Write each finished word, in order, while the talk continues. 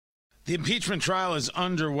The impeachment trial is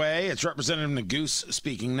underway. It's Representative Neguse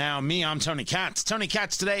speaking now. I'm Tony Katz. Tony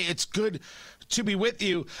Katz today. It's good to be with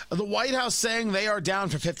you. The White House saying they are down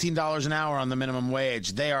for $15 an hour on the minimum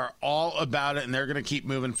wage. They are all about it, and they're going to keep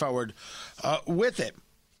moving forward with it.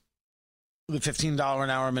 The $15 an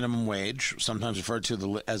hour minimum wage, sometimes referred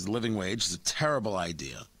to as the living wage, is a terrible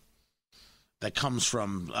idea that comes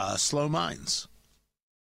from slow minds.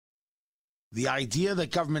 The idea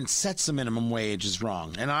that government sets the minimum wage is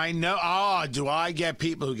wrong. And I know, do I get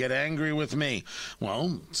people who get angry with me?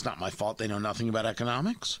 Well, it's not my fault. They know nothing about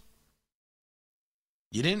economics.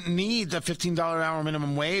 You didn't need the $15 an hour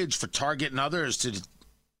minimum wage for Target and others to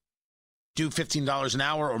do $15 an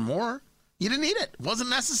hour or more. You didn't need it. It wasn't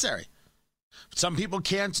necessary. Some people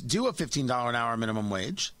can't do a $15 an hour minimum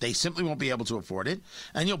wage. They simply won't be able to afford it,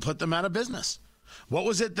 and you'll put them out of business. What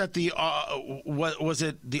was it that was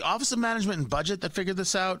it the Office of Management and Budget that figured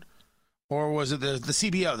this out? Or was it the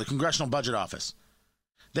CBO, the Congressional Budget Office?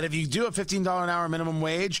 That if you do a $15 an hour minimum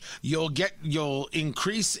wage, you'll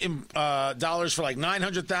increase dollars for like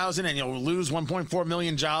 900,000 and you'll lose 1.4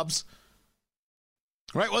 million jobs.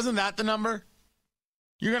 Right? Wasn't that the number?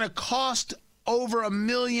 You're going to cost over 1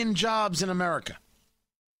 million jobs in America.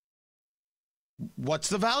 What's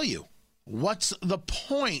the value? What's the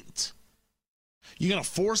point? You're going to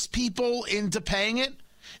force people into paying it?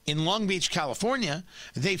 In Long Beach, California,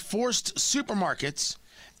 they forced supermarkets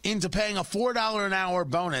into paying a $4 an hour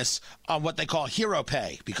bonus on what they call hero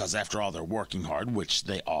pay, because after all, they're working hard, which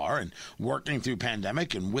they are, and working through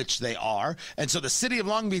pandemic, in which they are. And so the city of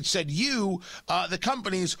Long Beach said, the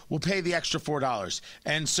companies will pay the extra $4.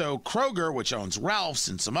 And so Kroger, which owns Ralph's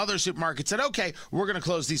and some other supermarkets, said, okay, we're going to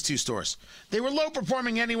close these 2 stores. They were low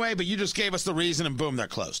performing anyway, but you just gave us the reason, and boom, they're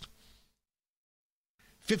closed.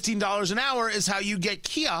 $15 an hour is how you get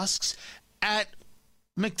kiosks at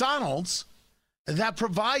McDonald's that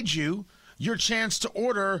provide you your chance to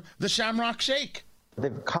order the Shamrock Shake.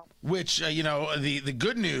 Which, the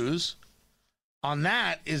good news on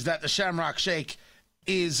that is that the Shamrock Shake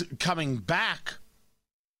is coming back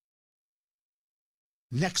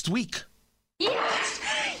next week. Yes!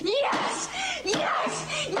 Yes!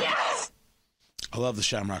 Yes! Yes! I love the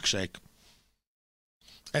Shamrock Shake.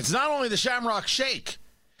 It's not only the Shamrock Shake.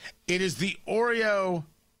 It is the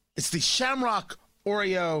Shamrock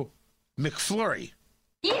Oreo McFlurry.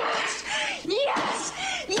 Yes! Yes!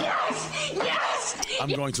 Yes! Yes! I'm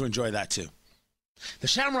going to enjoy that too. The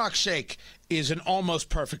Shamrock Shake is an almost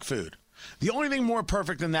perfect food. The only thing more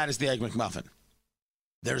perfect than that is the Egg McMuffin.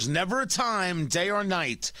 There's never a time, day or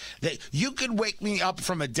night, that you could wake me up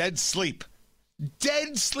from a dead sleep,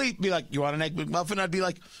 be like, you want an Egg McMuffin? I'd be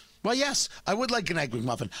like, well, yes, I would like an Egg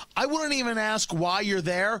McMuffin. I wouldn't even ask why you're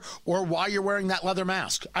there or why you're wearing that leather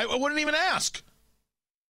mask. I wouldn't even ask.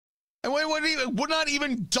 It would not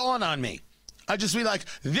even dawn on me. I'd just be like,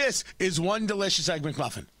 this is one delicious Egg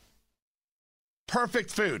McMuffin.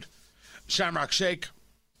 Perfect food. Shamrock Shake,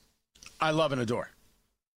 I love and adore.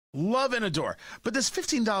 Love and adore. But this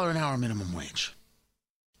 $15 an hour minimum wage,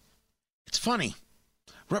 it's funny.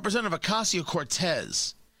 Representative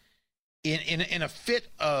Ocasio-Cortez, in a fit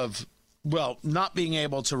of, not being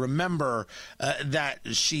able to remember that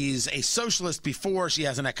she's a socialist before she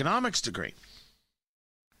has an economics degree,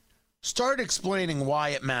 started explaining why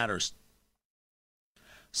it matters.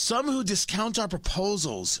 Some who discount our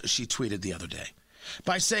proposals, she tweeted the other day,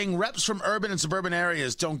 by saying reps from urban and suburban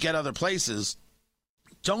areas don't get other places,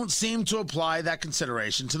 don't seem to apply that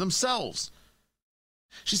consideration to themselves.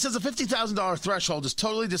 She says a $50,000 threshold is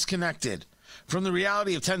totally disconnected from the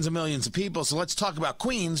reality of tens of millions of people. So let's talk about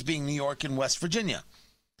Queens being New York and West Virginia.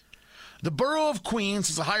 The borough of Queens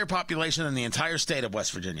has a higher population than the entire state of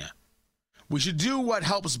West Virginia. We should do what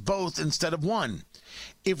helps both instead of one.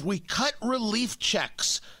 If we cut relief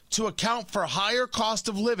checks to account for higher cost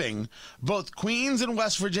of living, both Queens and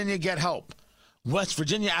West Virginia get help. West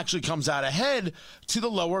Virginia actually comes out ahead to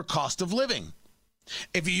the lower cost of living.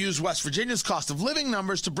 If you use West Virginia's cost of living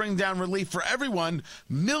numbers to bring down relief for everyone,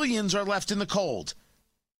 millions are left in the cold.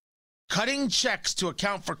 Cutting checks to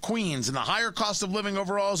account for Queens and the higher cost of living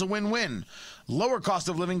overall is a win-win. Lower cost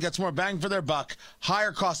of living gets more bang for their buck.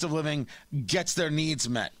 Higher cost of living gets their needs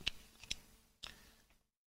met.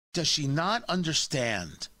 Does she not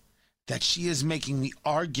understand that she is making the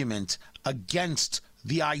argument against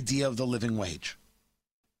the idea of the living wage?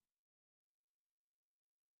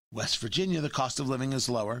 West Virginia, the cost of living is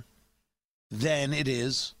lower than it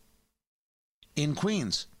is in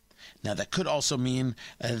Queens. Now, that could also mean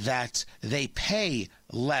that they pay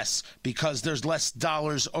less because there's less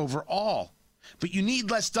dollars overall. But you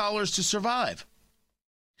need less dollars to survive.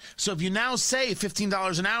 So if you now say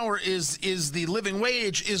 $15 an hour is the living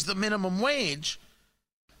wage, is the minimum wage,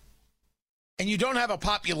 and you don't have a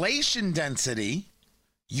population density,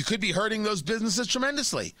 you could be hurting those businesses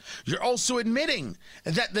tremendously. You're also admitting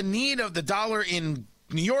that the need of the dollar in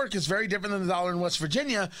New York is very different than the dollar in West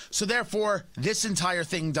Virginia, so therefore this entire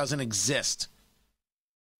thing doesn't exist.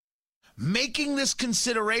 Making this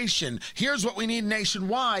consideration, here's what we need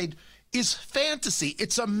nationwide, is fantasy.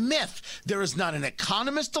 It's a myth. There is not an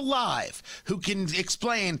economist alive who can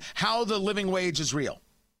explain how the living wage is real.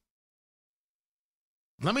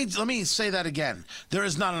 Let me say that again. There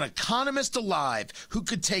is not an economist alive who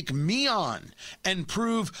could take me on and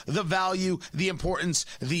prove the value, the importance,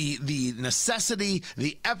 the necessity,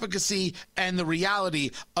 the efficacy, and the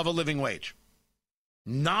reality of a living wage.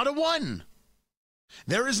 Not a one.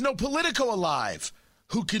 There is no Politico alive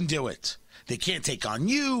who can do it. They can't take on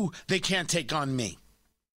you. They can't take on me.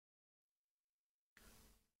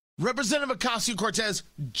 Representative Ocasio-Cortez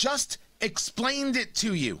just explained it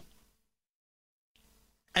to you.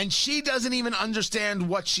 And she doesn't even understand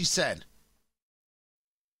what she said.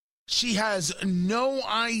 She has no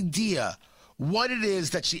idea what it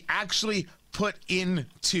is that she actually put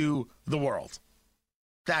into the world.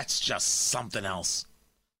 That's just something else.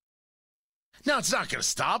 Now, it's not going to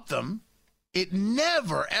stop them. It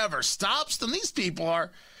never, ever stops them. These people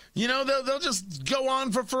are, they'll just go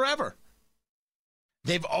on for forever.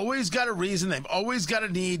 They've always got a reason. They've always got a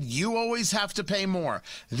need. You always have to pay more.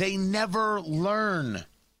 They never learn.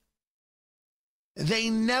 They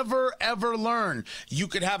never, ever learn. You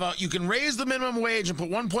can raise the minimum wage and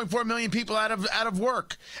put 1.4 million people out of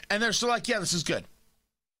work, and they're still like, yeah, this is good.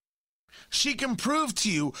 She can prove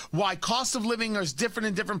to you why cost of living is different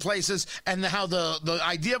in different places and how the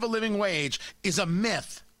idea of a living wage is a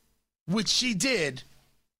myth, which she did,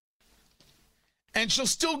 and she'll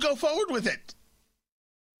still go forward with it.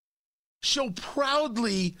 She'll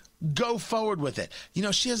proudly go forward with it.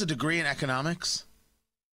 She has a degree in economics.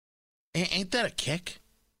 Ain't that a kick?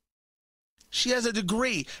 She has a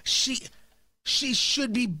degree. She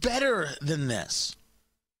should be better than this.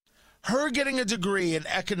 Her getting a degree in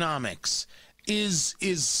economics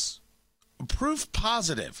is proof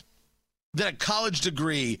positive that a college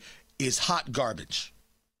degree is hot garbage.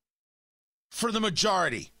 For the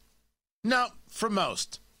majority. No, for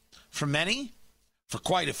most. For many, for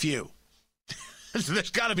quite a few. There's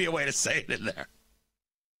got to be a way to say it in there.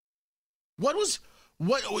 What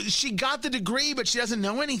she got the degree, but she doesn't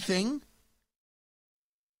know anything.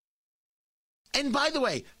 And by the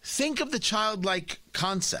way, think of the childlike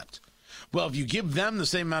concept. Well, if you give them the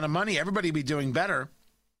same amount of money, everybody will be doing better.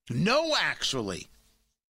 No, actually.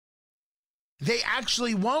 They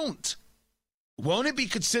actually won't. Won't it be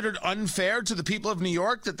considered unfair to the people of New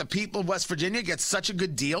York that the people of West Virginia get such a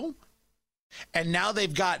good deal? And now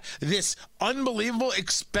they've got this unbelievable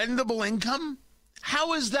expendable income?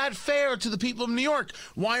 How is that fair to the people of New York?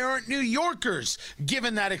 Why aren't New Yorkers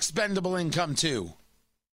given that expendable income too?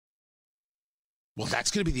 Well,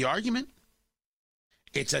 that's going to be the argument.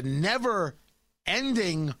 It's a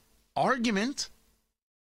never-ending argument.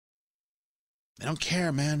 They don't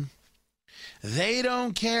care, man. They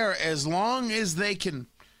don't care as long as they can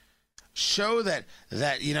show that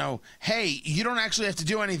hey, you don't actually have to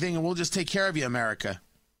do anything and we'll just take care of you, America.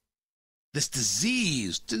 This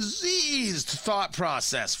diseased thought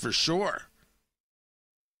process for sure.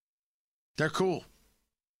 They're cool.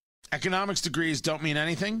 Economics degrees don't mean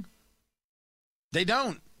anything. They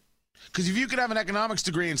don't. Because if you could have an economics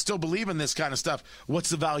degree and still believe in this kind of stuff, what's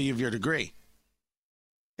the value of your degree?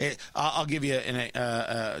 I'll give you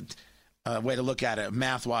a way to look at it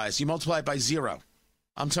math-wise. You multiply it by 0.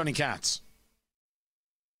 I'm Tony Katz.